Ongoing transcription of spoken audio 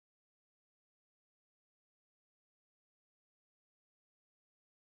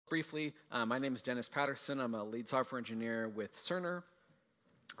briefly, my name is Dennis Patterson. I'm a lead software engineer with Cerner.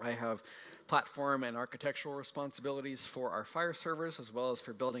 I have platform and architectural responsibilities for our Fire servers, as well as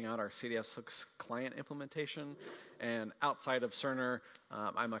for building out our CDS hooks client implementation. And outside of Cerner,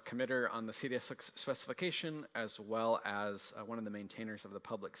 I'm a committer on the CDS hooks specification, as well as one of the maintainers of the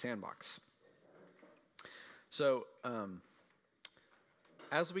public sandbox. So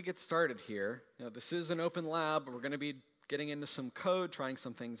as we get started here, this is an open lab. We're going to be getting into some code, trying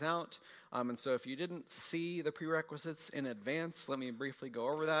some things out. And so if you didn't see the prerequisites in advance, let me briefly go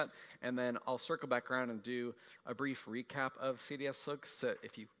over that, and then I'll circle back around and do a brief recap of CDS hooks. So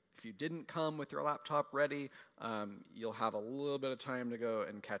if you didn't come with your laptop ready, you'll have a little bit of time to go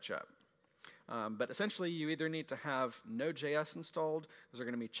and catch up. But essentially, you either need to have Node.js installed, because we're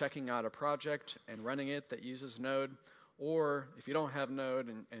going to be checking out a project and running it that uses Node, or if you don't have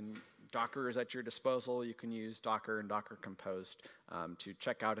Node and Docker is at your disposal, you can use Docker and Docker Compose to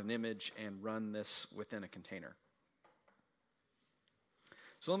check out an image and run this within a container.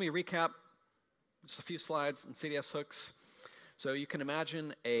 So let me recap just a few slides on CDS hooks. So you can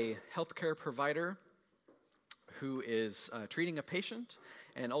imagine a healthcare provider who is treating a patient,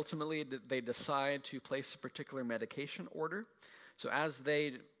 and ultimately they decide to place a particular medication order. So as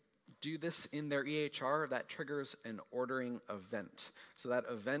they do this in their EHR, that triggers an ordering event. So that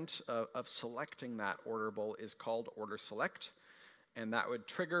event of selecting that orderable is called order select, and that would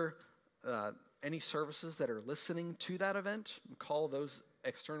trigger any services that are listening to that event, and call those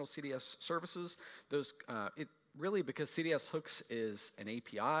external CDS services. Those really, because CDS hooks is an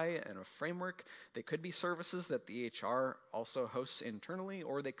API and a framework, they could be services that the EHR also hosts internally,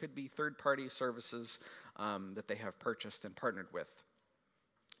 or they could be third-party services that they have purchased and partnered with.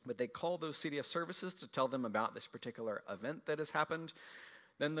 But they call those CDS services to tell them about this particular event that has happened.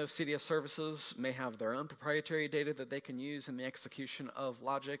 Then those CDS services may have their own proprietary data that they can use in the execution of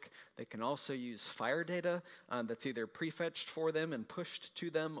logic. They can also use Fire data that's either prefetched for them and pushed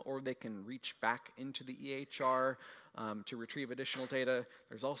to them, or they can reach back into the EHR to retrieve additional data.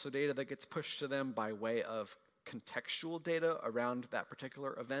 There's also data that gets pushed to them by way of contextual data around that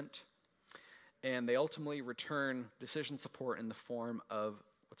particular event. And they ultimately return decision support in the form of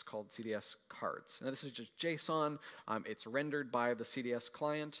what's called CDS cards. Now this is just JSON. It's rendered by the CDS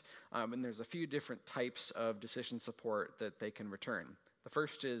client, and there's a few different types of decision support that they can return. The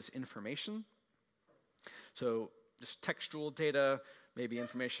first is information. So just textual data, maybe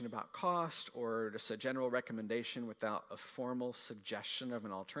information about cost, or just a general recommendation without a formal suggestion of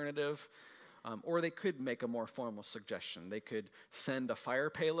an alternative. Or they could make a more formal suggestion. They could send a Fire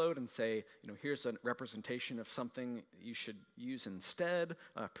payload and say, here's a representation of something you should use instead,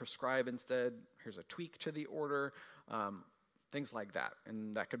 prescribe instead, here's a tweak to the order, things like that.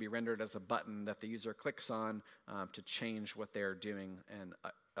 And that could be rendered as a button that the user clicks on to change what they're doing and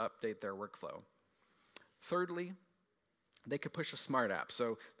update their workflow. Thirdly, they could push a smart app.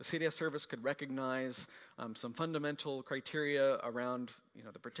 So the CDS service could recognize some fundamental criteria around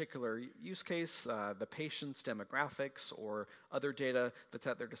the particular use case, the patient's demographics, or other data that's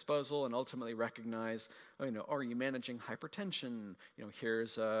at their disposal, and ultimately recognize, are you managing hypertension?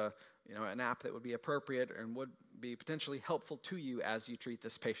 Here's an app that would be appropriate and would be potentially helpful to you as you treat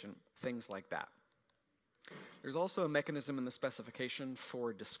this patient, things like that. There's also a mechanism in the specification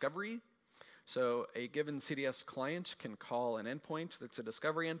for discovery. So a given CDS client can call an endpoint that's a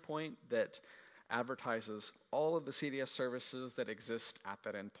discovery endpoint that advertises all of the CDS services that exist at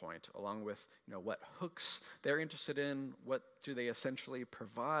that endpoint, along with what hooks they're interested in, what do they essentially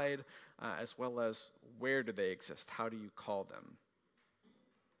provide, as well as where do they exist, how do you call them.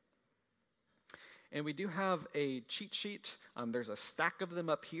 And we do have a cheat sheet. There's a stack of them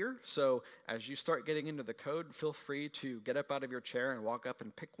up here. So as you start getting into the code, feel free to get up out of your chair and walk up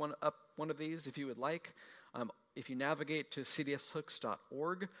and pick one of these if you would like. If you navigate to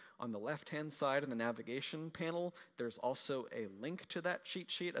cdshooks.org, on the left-hand side in the navigation panel, there's also a link to that cheat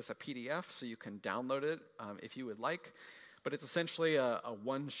sheet as a PDF, so you can download it if you would like. But it's essentially a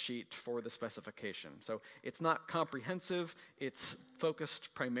one sheet for the specification. So it's not comprehensive. It's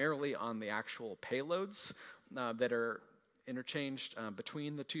focused primarily on the actual payloads that are interchanged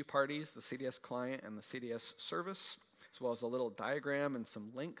between the two parties, the CDS client and the CDS service, as well as a little diagram and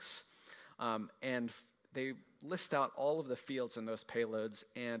some links. And they list out all of the fields in those payloads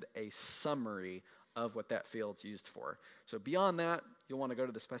and a summary of what that field's used for. So beyond that, you'll want to go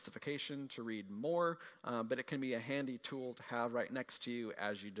to the specification to read more, but it can be a handy tool to have right next to you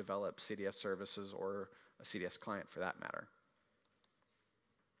as you develop CDS services or a CDS client for that matter.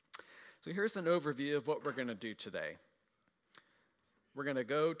 So here's an overview of what we're going to do today. We're going to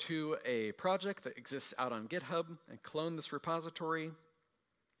go to a project that exists out on GitHub and clone this repository.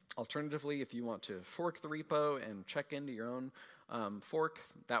 Alternatively, if you want to fork the repo and check into your own fork,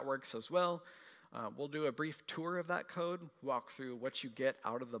 that works as well. We'll do a brief tour of that code, walk through what you get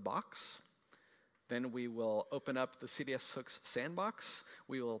out of the box. Then we will open up the CDS hooks sandbox.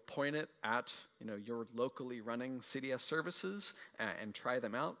 We will point it at your locally running CDS services and try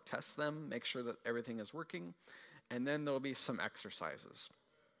them out, test them, make sure that everything is working. And then there will be some exercises.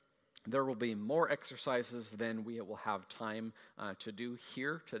 There will be more exercises than we will have time to do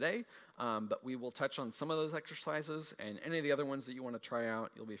here today, but we will touch on some of those exercises, and any of the other ones that you want to try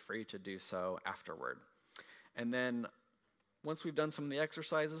out, you'll be free to do so afterward. And then once we've done some of the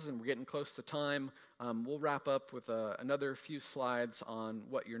exercises and we're getting close to time, we'll wrap up with another few slides on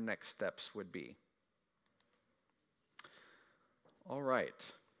what your next steps would be. All right.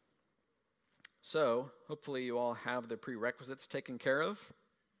 So hopefully you all have the prerequisites taken care of.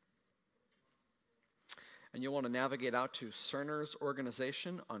 And you'll want to navigate out to Cerner's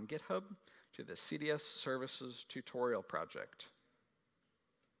organization on GitHub to the CDS Services Tutorial Project.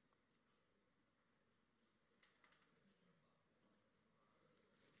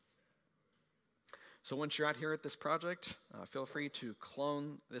 So once you're out here at this project, feel free to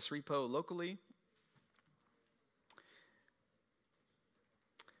clone this repo locally.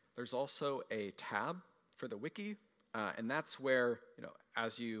 There's also a tab for the wiki, and that's where,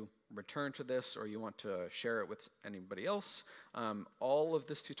 as you return to this or you want to share it with anybody else, all of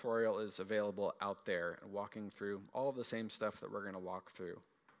this tutorial is available out there and walking through all of the same stuff that we're going to walk through.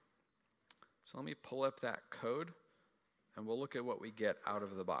 So let me pull up that code, and we'll look at what we get out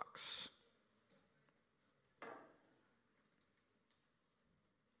of the box.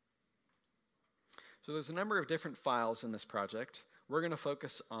 So there's a number of different files in this project. We're going to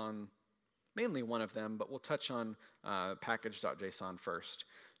focus on mainly one of them, but we'll touch on package.json first.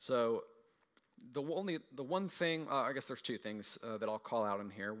 So the one thing, I guess there's two things that I'll call out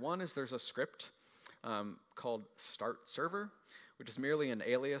in here. One is there's a script called start server, which is merely an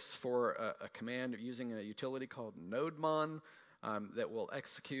alias for a command using a utility called nodemon that will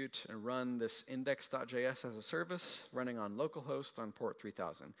execute and run this index.js as a service running on localhost on port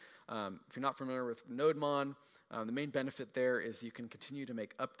 3000. If you're not familiar with nodemon, the main benefit there is you can continue to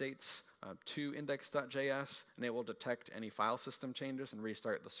make updates to index.js, and it will detect any file system changes and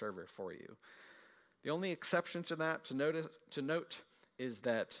restart the server for you. The only exception to that to note is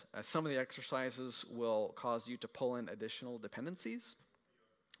that some of the exercises will cause you to pull in additional dependencies.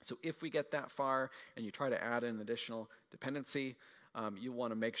 So if we get that far and you try to add an additional dependency, you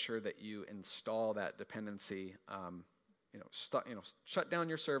want to make sure that you install that dependency, shut down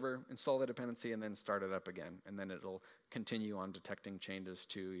your server, install the dependency, and then start it up again. And then it'll continue on detecting changes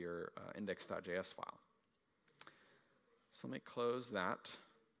to your index.js file. So let me close that.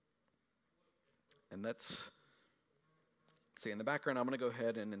 And let's see, in the background, I'm going to go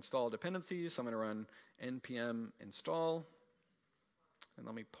ahead and install dependencies. So I'm going to run npm install. And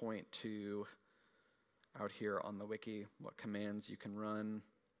let me point to out here on the wiki what commands you can run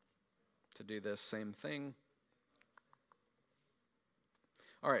to do this same thing.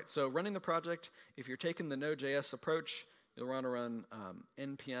 All right, so running the project, if you're taking the Node.js approach, you'll want to run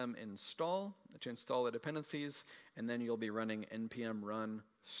npm install to install the dependencies, and then you'll be running npm run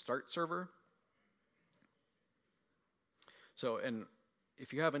start server. So, and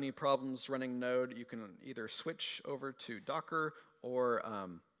if you have any problems running Node, you can either switch over to Docker, or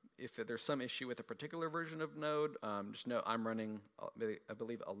if there's some issue with a particular version of Node, just know I'm running, I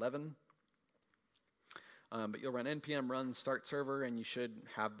believe, 11. But you'll run npm run start server, and you should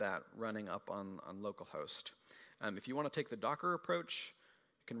have that running up on localhost. If you want to take the Docker approach,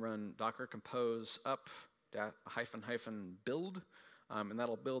 you can run docker compose up -- build, and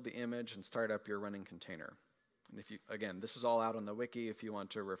that'll build the image and start up your running container. And if you, again, this is all out on the wiki if you want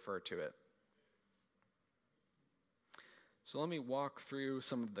to refer to it. So let me walk through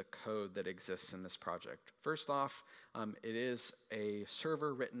some of the code that exists in this project. First off, it is a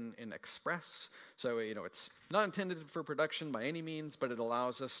server written in Express. So it's not intended for production by any means, but it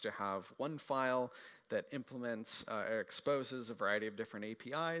allows us to have one file that implements or exposes a variety of different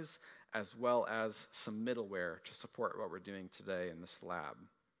APIs, as well as some middleware to support what we're doing today in this lab.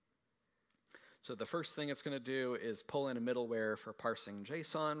 So the first thing it's going to do is pull in a middleware for parsing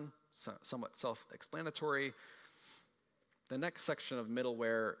JSON, somewhat self-explanatory. The next section of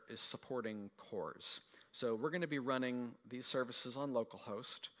middleware is supporting cores. So we're going to be running these services on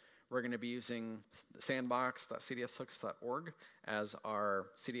localhost. We're going to be using sandbox.cdshooks.org as our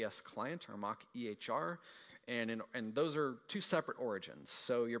CDS client, our mock EHR, and those are two separate origins.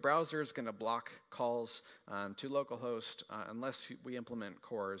 So your browser is going to block calls to localhost unless we implement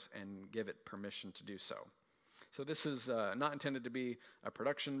cores and give it permission to do so. So this is not intended to be a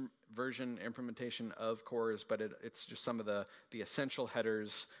production version implementation of cores, but it's just some of the essential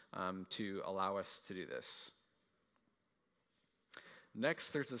headers to allow us to do this.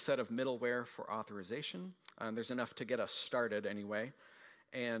 Next, there's a set of middleware for authorization. There's enough to get us started anyway.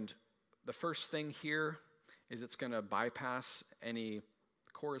 And the first thing here is it's going to bypass any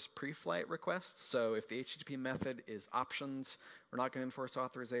cores pre-flight requests. So if the HTTP method is options, we're not going to enforce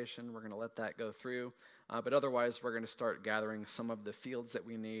authorization. We're going to let that go through. But otherwise, we're going to start gathering some of the fields that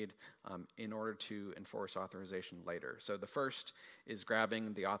we need in order to enforce authorization later. So the first is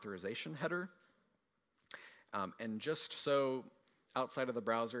grabbing the authorization header. And just so outside of the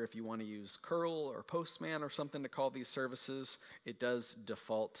browser, if you want to use curl or postman or something to call these services, it does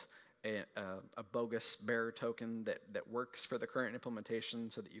default a bogus bearer token that works for the current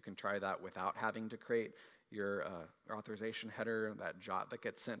implementation so that you can try that without having to create your authorization header, that JOT that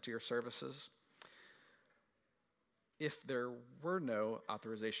gets sent to your services. If there were no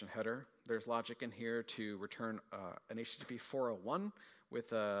authorization header, there's logic in here to return an HTTP 401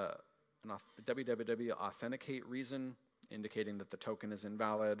 with a www authenticate reason indicating that the token is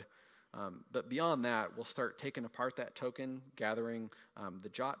invalid. But beyond that, we'll start taking apart that token, gathering the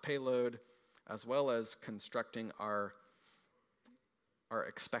JOT payload, as well as constructing our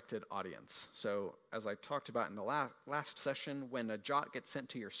expected audience. So as I talked about in the last session, when a JOT gets sent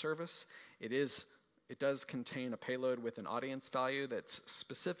to your service, it does contain a payload with an audience value that's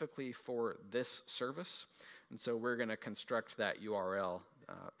specifically for this service. And so we're going to construct that URL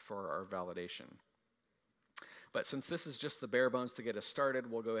for our validation. But since this is just the bare bones to get us started,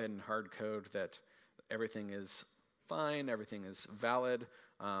 we'll go ahead and hard code that everything is fine, everything is valid.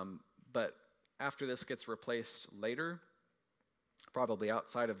 But after this gets replaced later, probably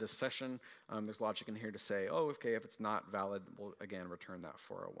outside of this session, there's logic in here to say, oh, okay, if it's not valid, we'll again return that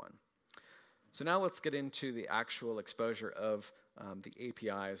 401. So now let's get into the actual exposure of the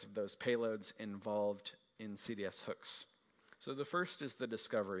APIs of those payloads involved in CDS hooks. So the first is the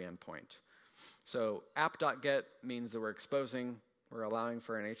discovery endpoint. So app.get means that we're allowing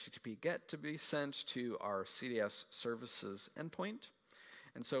for an HTTP GET to be sent to our CDS services endpoint.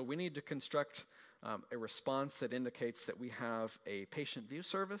 And so we need to construct a response that indicates that we have a patient view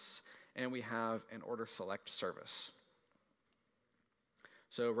service and we have an order select service.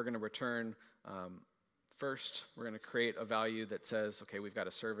 So we're going to return, first, we're going to create a value that says, okay, we've got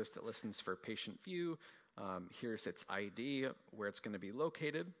a service that listens for patient view. Here's its ID, where it's going to be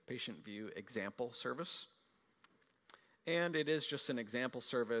located, patient view example service. And it is just an example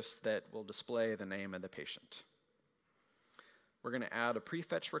service that will display the name of the patient. We're going to add a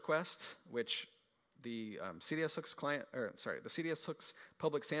prefetch request, which the CDS hooks the CDS hooks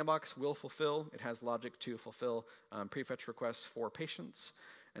public sandbox will fulfill. It has logic to fulfill prefetch requests for patients.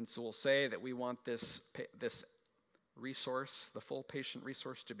 And so we'll say that we want this resource, the full patient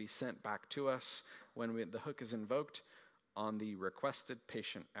resource, to be sent back to us when the hook is invoked on the requested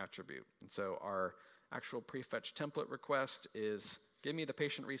patient attribute. And so our actual prefetch template request is give me the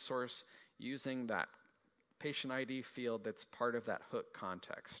patient resource using that patient ID field that's part of that hook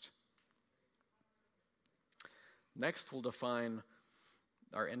context. Next, we'll define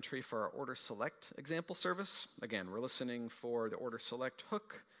our entry for our order select example service. Again, we're listening for the order select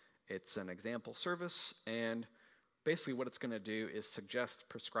hook. It's an example service, and basically what it's going to do is suggest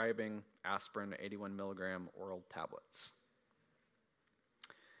prescribing aspirin 81 milligram oral tablets.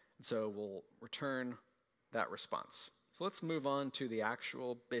 And so we'll return that response. So let's move on to the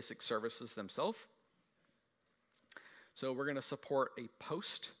actual basic services themselves. So we're going to support a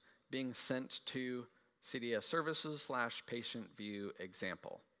post being sent to CDS services / patient view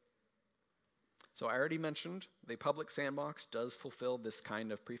example. So I already mentioned the public sandbox does fulfill this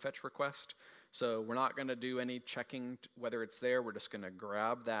kind of prefetch request. So we're not going to do any checking whether it's there. We're just going to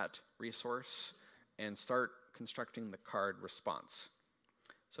grab that resource and start constructing the card response.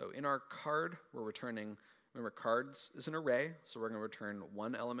 So in our card, we're returning, remember cards is an array, so we're going to return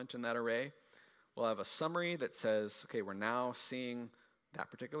one element in that array. We'll have a summary that says, okay, we're now seeing that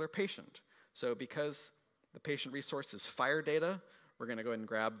particular patient. So because the patient resource is FHIR data, we're going to go ahead and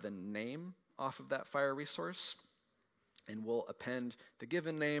grab the name off of that FHIR resource. And we'll append the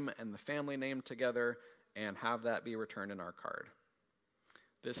given name and the family name together and have that be returned in our card.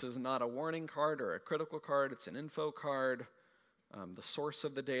 This is not a warning card or a critical card, it's an info card. The source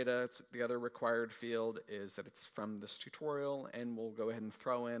of the data, the other required field, is that it's from this tutorial, and we'll go ahead and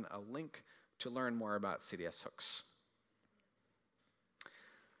throw in a link to learn more about CDS hooks.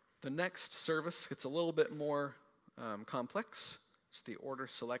 The next service gets a little bit more complex. It's the order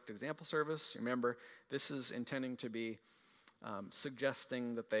select example service. Remember, this is intending to be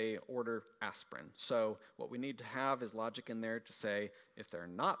suggesting that they order aspirin. So what we need to have is logic in there to say if they're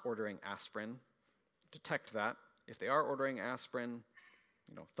not ordering aspirin, detect that. If they are ordering aspirin,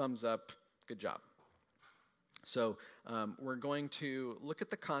 thumbs up, good job. So we're going to look at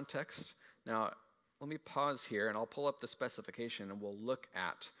the context. Now, let me pause here, and I'll pull up the specification, and we'll look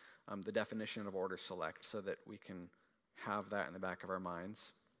at the definition of order select so that we can have that in the back of our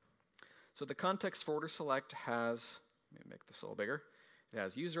minds. So the context for order select has, let me make this a little bigger, it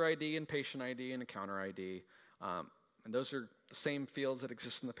has user ID and patient ID and encounter ID, and those are the same fields that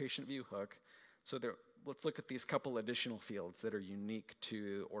exist in the patient view hook. So let's look at these couple additional fields that are unique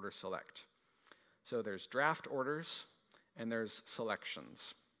to order select. So there's draft orders and there's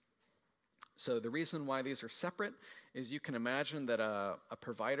selections. So the reason why these are separate is you can imagine that a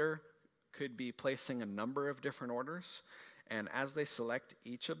provider could be placing a number of different orders, and as they select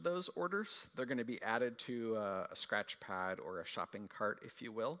each of those orders, they're going to be added to a scratch pad or a shopping cart, if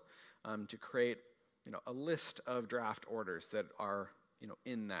you will, to create a list of draft orders that are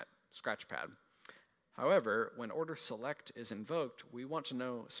in that scratch pad. However, when order select is invoked, we want to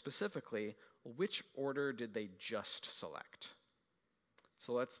know specifically which order did they just select.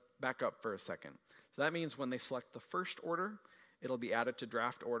 So let's back up for a second. So that means when they select the first order, it'll be added to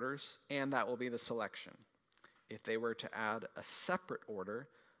draft orders, and that will be the selection. If they were to add a separate order,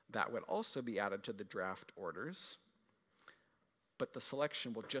 that would also be added to the draft orders, but the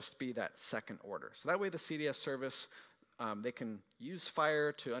selection will just be that second order. So that way the CDS service, they can use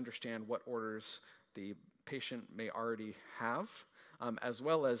FHIR to understand what orders the patient may already have, as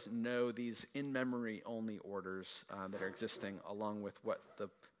well as know these in-memory only orders that are existing along with what the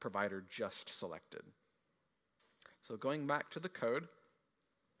provider just selected. So going back to the code,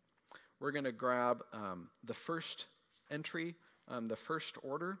 we're going to grab the first entry, the first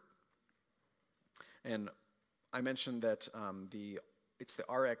order, and I mentioned that it's the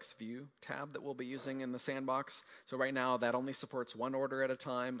RX view tab that we'll be using in the sandbox. So right now that only supports one order at a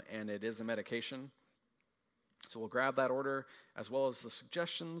time, and it is a medication. So we'll grab that order as well as the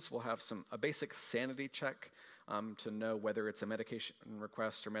suggestions. We'll have a basic sanity check to know whether it's a medication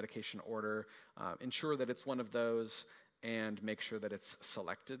request or medication order, ensure that it's one of those, and make sure that it's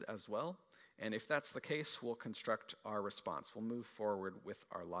selected as well. And if that's the case, we'll construct our response. We'll move forward with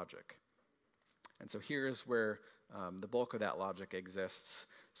our logic. And so here's where the bulk of that logic exists.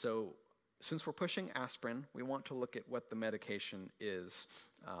 So since we're pushing aspirin, we want to look at what the medication is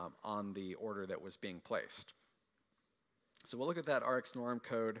on the order that was being placed. So we'll look at that RX norm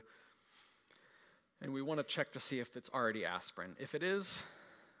code, and we want to check to see if it's already aspirin. If it is,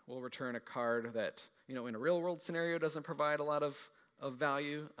 we'll return a card that, in a real-world scenario doesn't provide a lot of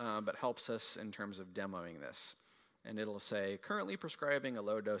value, but helps us in terms of demoing this. And it'll say, currently prescribing a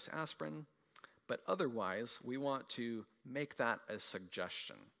low-dose aspirin, but otherwise, we want to make that a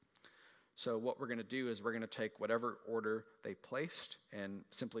suggestion. So what we're going to do is we're going to take whatever order they placed and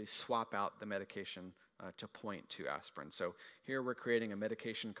simply swap out the medication to point to aspirin. So here we're creating a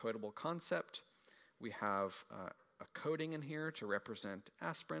medication codable concept. We have a coding in here to represent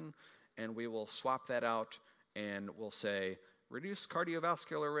aspirin, and we will swap that out and we'll say reduce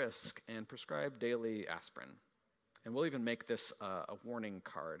cardiovascular risk and prescribe daily aspirin. And we'll even make this a warning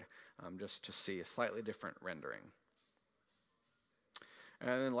card just to see a slightly different rendering. And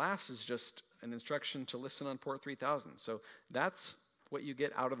then last is just an instruction to listen on port 3000. So that's what you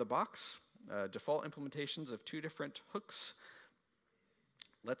get out of the box. Default implementations of 2 different hooks.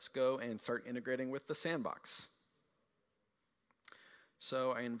 Let's go and start integrating with the sandbox.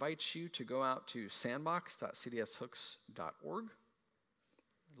 So I invite you to go out to sandbox.cdshooks.org.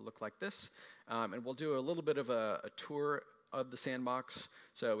 It'll look like this. And we'll do a little bit of a tour of the sandbox.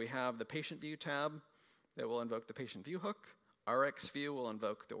 So we have the patient view tab that will invoke the patient view hook. RX view will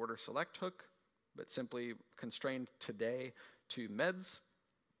invoke the order select hook, but simply constrained today to meds.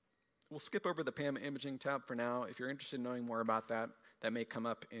 We'll skip over the PAM imaging tab for now. If you're interested in knowing more about that, that may come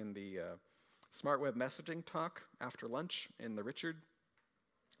up in the Smart Web Messaging talk after lunch in the Richard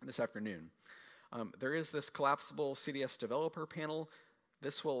this afternoon. There is this collapsible CDS developer panel.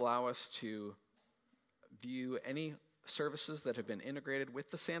 This will allow us to view any services that have been integrated with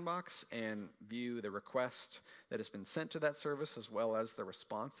the sandbox and view the request that has been sent to that service as well as the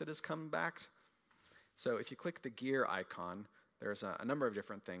response that has come back. So if you click the gear icon, there's a number of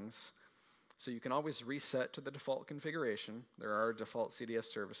different things. So you can always reset to the default configuration. There are default CDS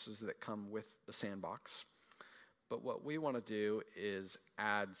services that come with the sandbox. But what we want to do is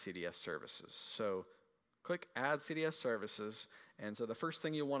add CDS services. So click Add CDS Services, and so the first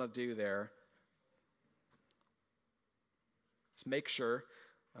thing you want to do there is make sure,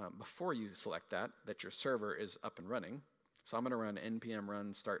 before you select that your server is up and running. So I'm going to run npm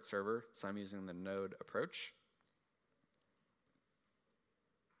run start server, so I'm using the node approach.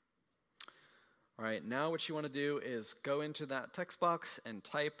 All right, now what you want to do is go into that text box and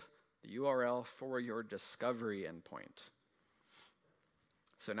type the URL for your discovery endpoint.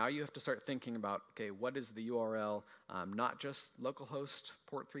 So now you have to start thinking about, okay, what is the URL? Not just localhost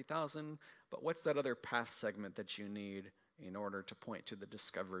port 3000, but what's that other path segment that you need in order to point to the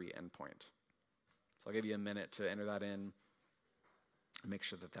discovery endpoint? So I'll give you a minute to enter that in and make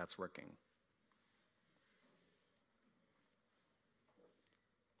sure that that's working.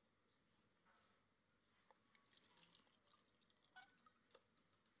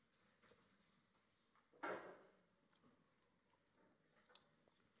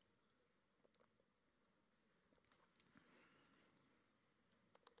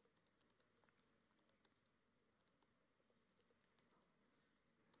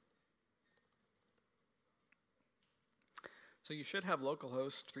 So you should have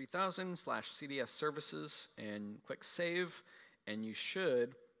localhost 3000/CDS services and click save, and you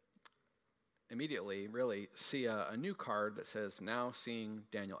should immediately really see a new card that says now seeing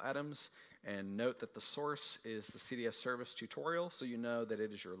Daniel Adams, and note that the source is the CDS service tutorial, so you know that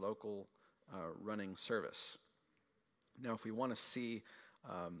it is your local running service. Now if we want to see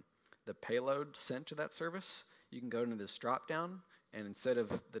the payload sent to that service, you can go into this drop down, and instead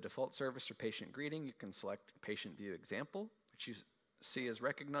of the default service or patient greeting, you can select patient view example, which you see is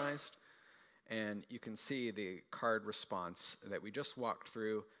recognized, and you can see the card response that we just walked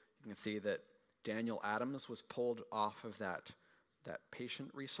through. You can see that Daniel Adams was pulled off of that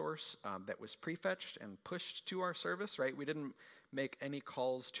patient resource that was prefetched and pushed to our service, right? We didn't make any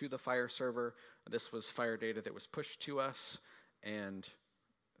calls to the Fire server. This was Fire data that was pushed to us, and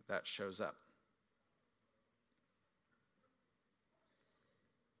that shows up.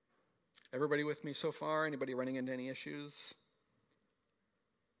 Everybody with me so far? Anybody running into any issues?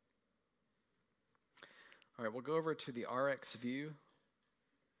 All right, we'll go over to the RX view.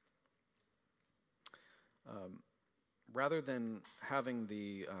 Rather than having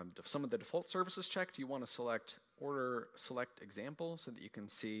some of the default services checked, you want to select order select example so that you can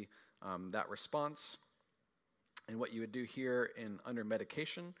see that response. And what you would do here under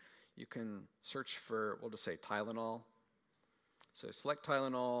medication, you can search for, we'll just say Tylenol. So select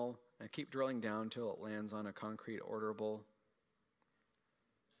Tylenol and keep drilling down until it lands on a concrete orderable.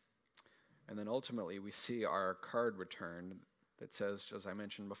 And then ultimately we see our card return that says, as I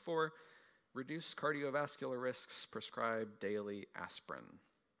mentioned before, reduce cardiovascular risks, prescribe daily aspirin.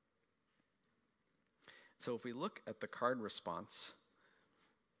 So if we look at the card response,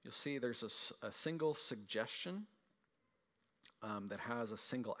 you'll see there's a single suggestion that has a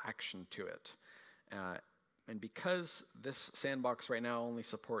single action to it. And because this sandbox right now only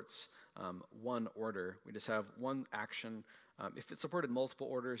supports one order, we just have one action. If it supported multiple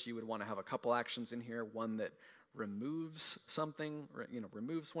orders, you would want to have a couple actions in here, one that removes something,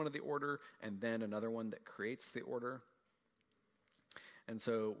 removes one of the order, and then another one that creates the order. And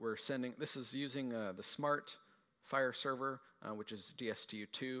so we're sending, this is using the smart Fire server, which is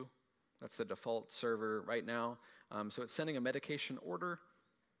DSTU2. That's the default server right now. So it's sending a medication order,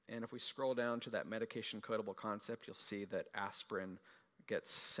 and if we scroll down to that medication codable concept, you'll see that aspirin gets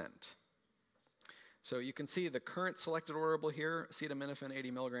sent. So you can see the current selected orderable here, acetaminophen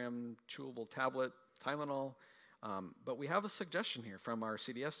 80 milligram chewable tablet, Tylenol. But we have a suggestion here from our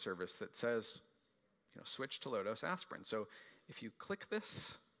CDS service that says, switch to low-dose aspirin. So if you click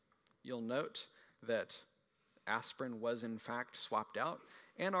this, you'll note that aspirin was in fact swapped out,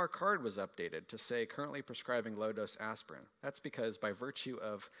 and our card was updated to say currently prescribing low-dose aspirin. That's because by virtue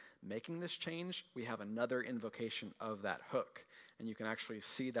of making this change, we have another invocation of that hook. And you can actually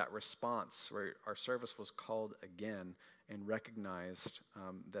see that response where our service was called again and recognized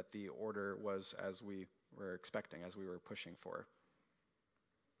that the order was as we were expecting, as we were pushing for.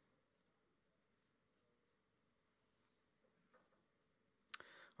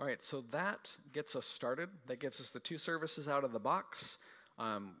 All right, so that gets us started. That gives us the two services out of the box.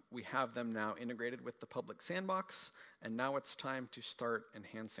 We have them now integrated with the public sandbox, and now it's time to start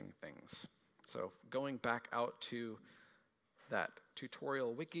enhancing things. So going back out to that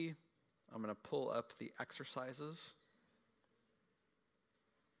tutorial wiki, I'm going to pull up the exercises.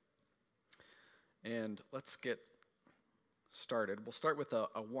 And let's get started. We'll start with a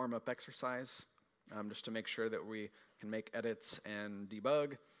warm-up exercise just to make sure that we can make edits and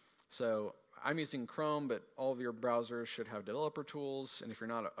debug. So I'm using Chrome, but all of your browsers should have developer tools. And if you're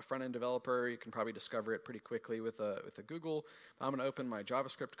not a front-end developer, you can probably discover it pretty quickly with a Google. I'm going to open my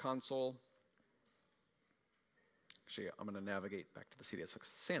JavaScript console. Actually, I'm going to navigate back to the CDS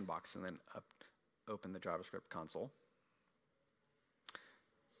sandbox and then open the JavaScript console.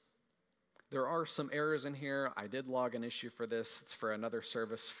 There are some errors in here. I did log an issue for this. It's for another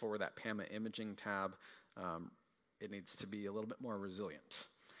service for that PAMA imaging tab. It needs to be a little bit more resilient.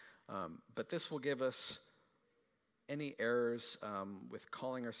 But this will give us any errors with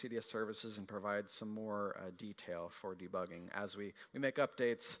calling our CDS services and provide some more detail for debugging as we make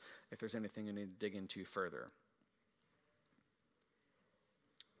updates if there's anything you need to dig into further.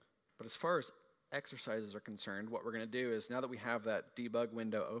 But as far as exercises are concerned, what we're going to do is, now that we have that debug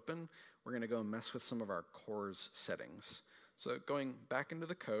window open, we're going to go mess with some of our cores settings. So going back into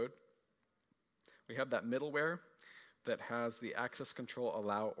the code, we have that middleware that has the access control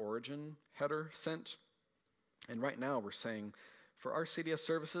allow origin header sent. And right now we're saying for our CDS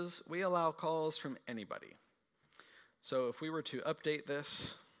services, we allow calls from anybody. So if we were to update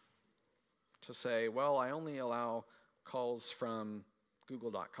this to say, well, I only allow calls from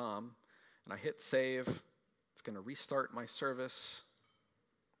google.com, and I hit save, it's going to restart my service.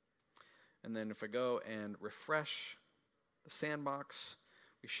 And then if I go and refresh the sandbox,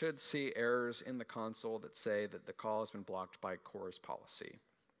 we should see errors in the console that say that the call has been blocked by CORS policy.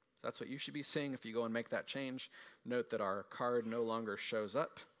 That's what you should be seeing if you go and make that change. Note that our card no longer shows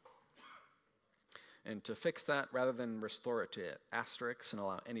up. And to fix that, rather than restore it to asterisk and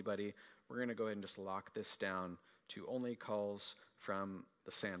allow anybody, we're going to go ahead and just lock this down to only calls from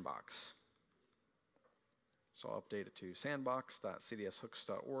the sandbox. So I'll update it to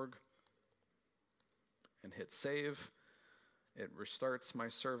sandbox.cdshooks.org and hit save. It restarts my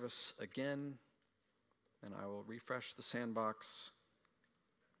service again, and I will refresh the sandbox.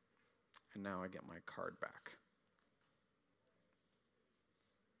 And now I get my card back.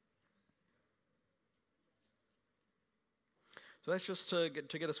 So that's just to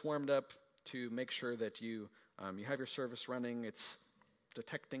get us warmed up, to make sure that you have your service running, it's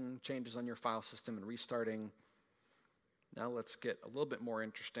detecting changes on your file system and restarting. Now let's get a little bit more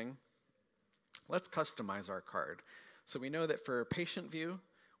interesting. Let's customize our card. So we know that for patient view,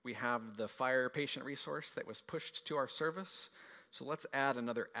 we have the Fire patient resource that was pushed to our service. So let's add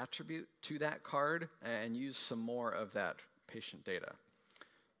another attribute to that card and use some more of that patient data.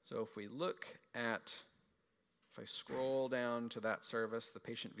 So if we look at, if I scroll down to that service, the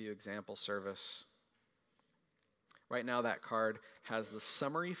patient view example service, right now that card has the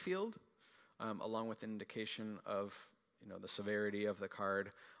summary field along with indication of the severity of the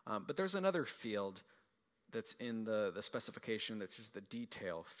card. But there's another field that's in the specification that's just the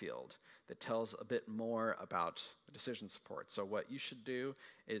detail field that tells a bit more about the decision support. So what you should do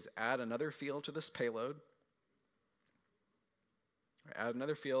is add another field to this payload. Add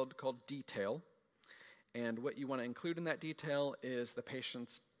another field called detail. And what you want to include in that detail is the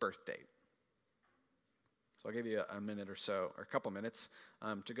patient's birth date. So I'll give you a minute or so, or a couple minutes,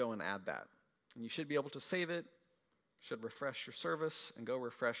 to go and add that. And you should be able to save it, should refresh your service, and go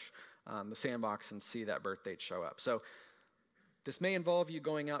refresh the sandbox and see that birth date show up. So this may involve you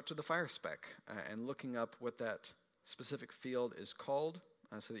going out to the Fire spec and looking up what that specific field is called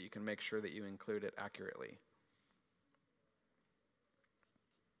so that you can make sure that you include it accurately.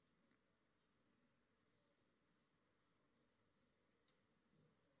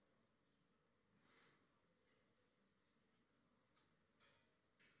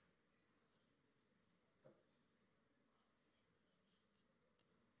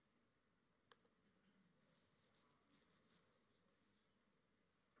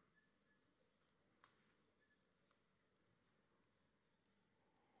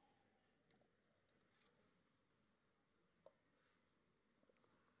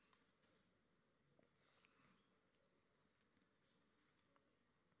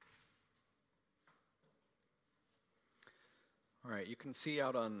 All right, you can see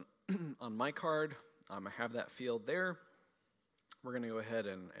out on, on my card, I have that field there. We're going to go ahead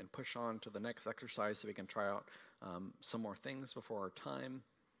and push on to the next exercise so we can try out some more things before our time.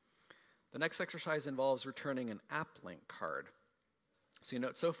 The next exercise involves returning an app link card. So you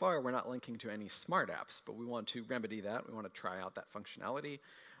note so far we're not linking to any smart apps, but we want to remedy that. We want to try out that functionality.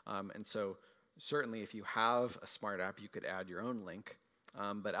 And so certainly if you have a smart app, you could add your own link.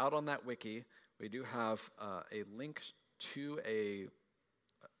 But out on that wiki, we do have a link to a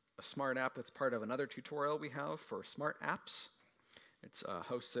smart app that's part of another tutorial we have for smart apps. It's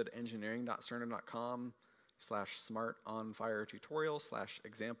hosted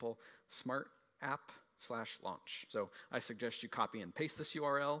engineering.cerner.com/smart-on-fire-tutorial/example smart app/launch. So I suggest you copy and paste this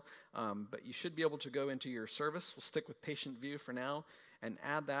URL, but you should be able to go into your service. We'll stick with patient view for now and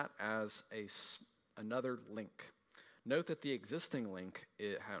add that as another link. Note that the existing link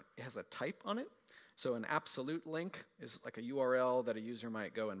has a type on it. So an absolute link is like a URL that a user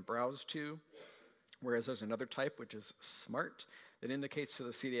might go and browse to, whereas there's another type, which is smart, It indicates to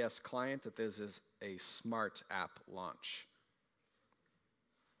the CDS client that this is a smart app launch,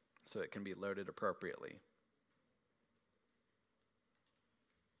 so it can be loaded appropriately.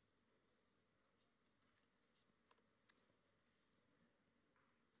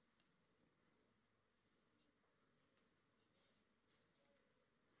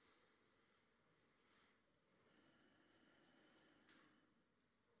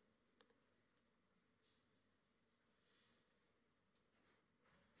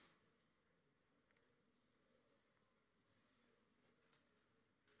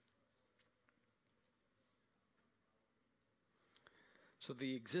 So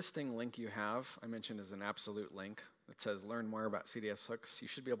the existing link you have, I mentioned, is an absolute link that says learn more about CDS hooks. You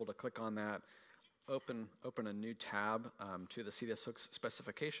should be able to click on that, open a new tab to the CDS hooks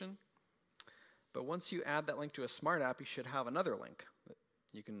specification. But once you add that link to a smart app, you should have another link.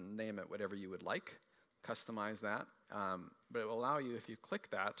 You can name it whatever you would like, customize that, but it will allow you, if you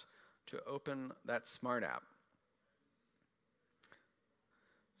click that, to open that smart app.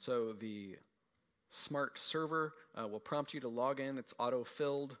 So the smart server will prompt you to log in. It's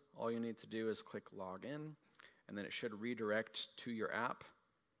auto-filled. All you need to do is click log in, and then it should redirect to your app.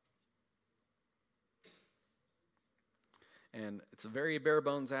 And it's a very bare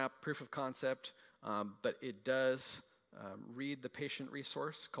bones app, proof of concept, but it does read the patient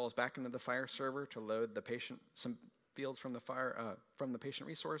resource, calls back into the Fire server to load the patient, some fields from the patient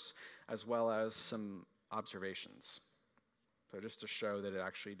resource, as well as some observations. So just to show that it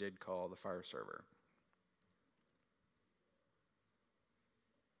actually did call the Fire server.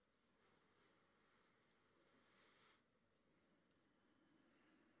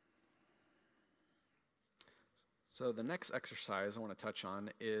 So the next exercise I want to touch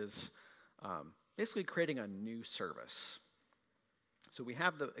on is basically creating a new service. So we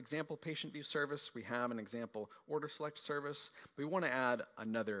have the example patient view service, we have an example order select service, but we want to add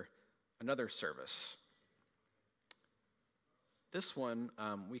another service. This one,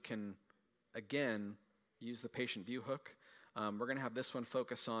 we can, again, use the patient view hook. We're going to have this one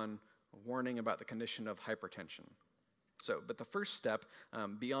focus on warning about the condition of hypertension. But the first step,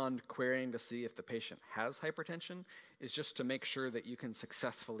 beyond querying to see if the patient has hypertension, is just to make sure that you can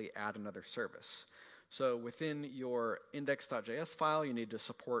successfully add another service. So within your index.js file, you need to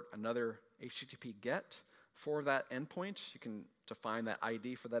support another HTTP GET for that endpoint. You can define that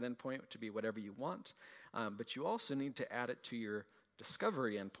ID for that endpoint to be whatever you want, but you also need to add it to your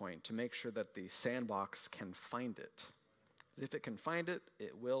discovery endpoint to make sure that the sandbox can find it. If it can find it,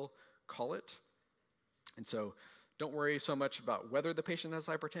 it will call it. And so don't worry so much about whether the patient has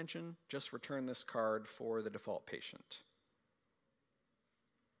hypertension, just return this card for the default patient.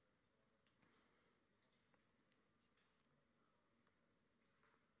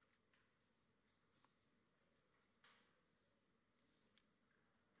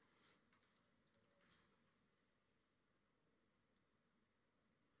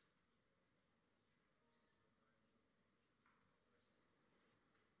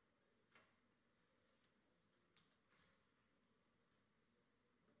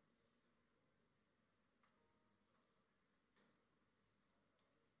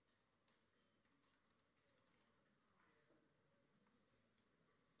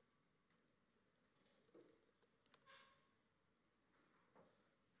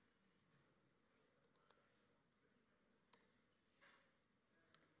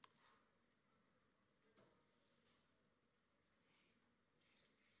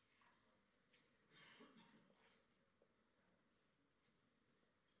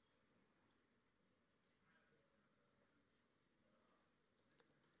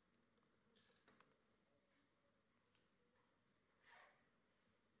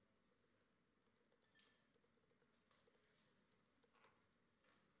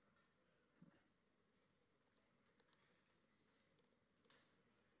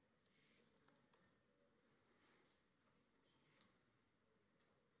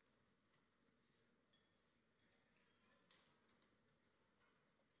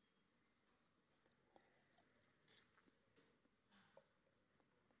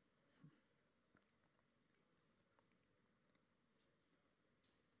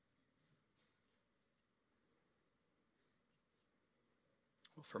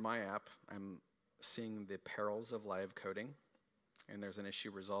 Well, for my app, I'm seeing the perils of live coding, and there's an issue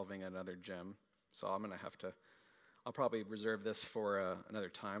resolving another gem. So I'm going to have to, I'll probably reserve this for another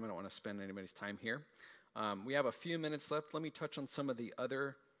time. I don't want to spend anybody's time here. We have a few minutes left. Let me touch on some of the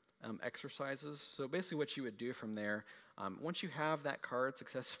other exercises. So basically what you would do from there, once you have that card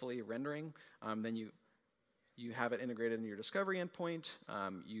successfully rendering, then you you have it integrated in your discovery endpoint,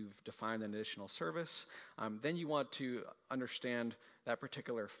 you've defined an additional service, then you want to understand that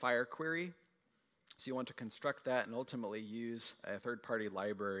particular FHIR query. So you want to construct that and ultimately use a third-party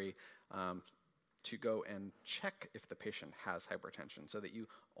library to go and check if the patient has hypertension so that you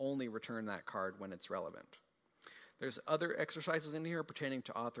only return that card when it's relevant. There's other exercises in here pertaining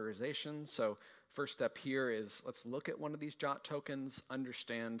to authorization. So first step here is let's look at one of these JOT tokens,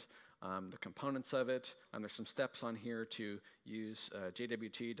 understand the components of it. There's some steps on here to use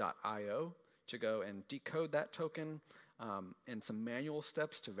jwt.io to go and decode that token, and some manual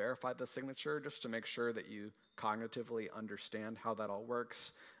steps to verify the signature just to make sure that you cognitively understand how that all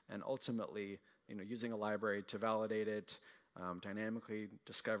works, and ultimately using a library to validate it, dynamically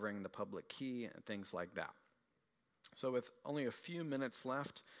discovering the public key and things like that. So with only a few minutes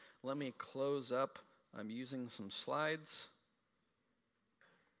left, let me close up. I'm using some slides.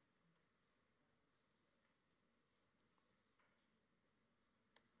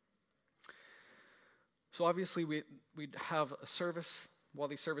 So obviously we have a service. While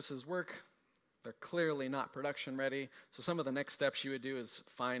these services work, they're clearly not production ready. So some of the next steps you would do is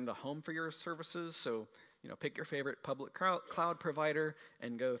find a home for your services. So pick your favorite public cloud provider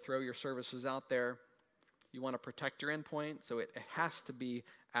and go throw your services out there. You want to protect your endpoint, so it has to be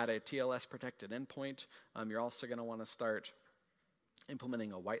at a TLS protected endpoint. You're also going to want to start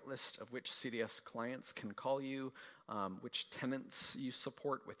implementing a whitelist of which CDS clients can call you, which tenants you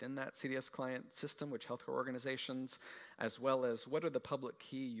support within that CDS client system, which healthcare organizations, as well as what are the public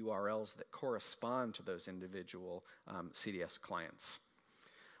key URLs that correspond to those individual CDS clients.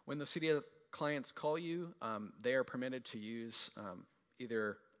 When the CDS clients call you, they are permitted to use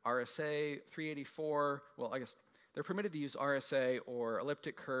either RSA 384, well, I guess they're permitted to use RSA or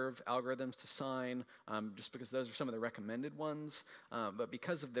elliptic curve algorithms to sign, just because those are some of the recommended ones. But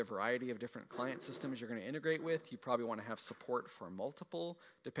because of the variety of different client systems you're going to integrate with, you probably want to have support for multiple,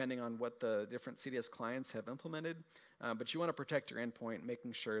 depending on what the different CDS clients have implemented. But you want to protect your endpoint,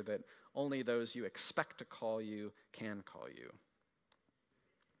 making sure that only those you expect to call you can call you.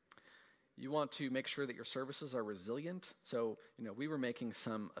 You want to make sure that your services are resilient. So, we were making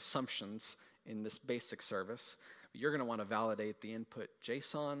some assumptions in this basic service. You're going to want to validate the input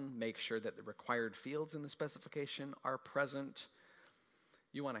JSON, make sure that the required fields in the specification are present.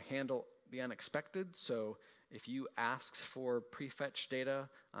 You want to handle the unexpected. So if you ask for prefetch data,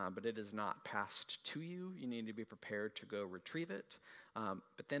 but it is not passed to you, you need to be prepared to go retrieve it.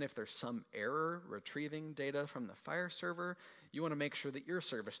 But then if there's some error retrieving data from the FHIR server, you want to make sure that your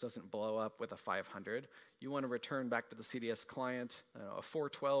service doesn't blow up with a 500. You want to return back to the CDS client, a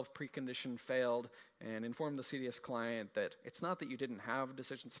 412 precondition failed, and inform the CDS client that it's not that you didn't have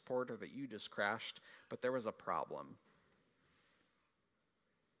decision support or that you just crashed, but there was a problem.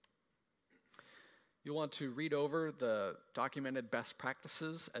 You'll want to read over the documented best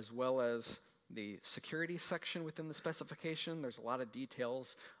practices as well as the security section within the specification. There's a lot of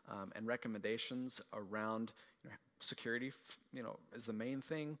details and recommendations around security, is the main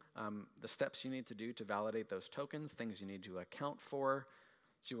thing. The steps you need to do to validate those tokens, things you need to account for.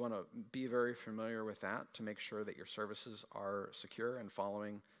 So you want to be very familiar with that to make sure that your services are secure and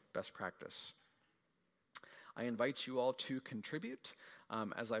following best practice. I invite you all to contribute.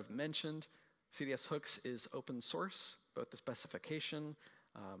 As I've mentioned, CDS Hooks is open source, both the specification,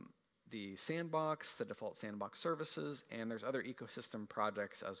 the sandbox, the default sandbox services, and there's other ecosystem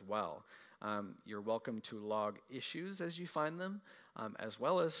projects as well. You're welcome to log issues as you find them, as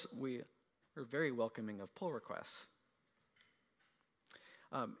well as we're very welcoming of pull requests.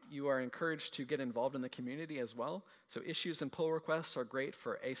 You are encouraged to get involved in the community as well. So issues and pull requests are great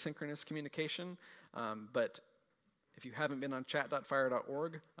for asynchronous communication, but if you haven't been on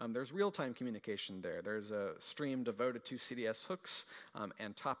chat.phire.org, there's real-time communication there. There's a stream devoted to CDS hooks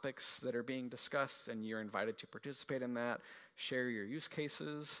and topics that are being discussed, and you're invited to participate in that, share your use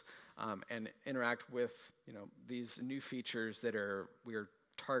cases, and interact with these new features that we're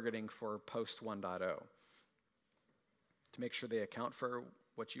targeting for post 1.0 to make sure they account for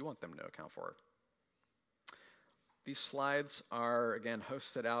what you want them to account for. These slides are, again,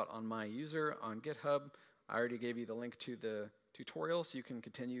 hosted out on my user on GitHub. I already gave you the link to the tutorial, so you can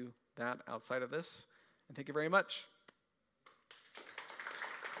continue that outside of this. And thank you very much.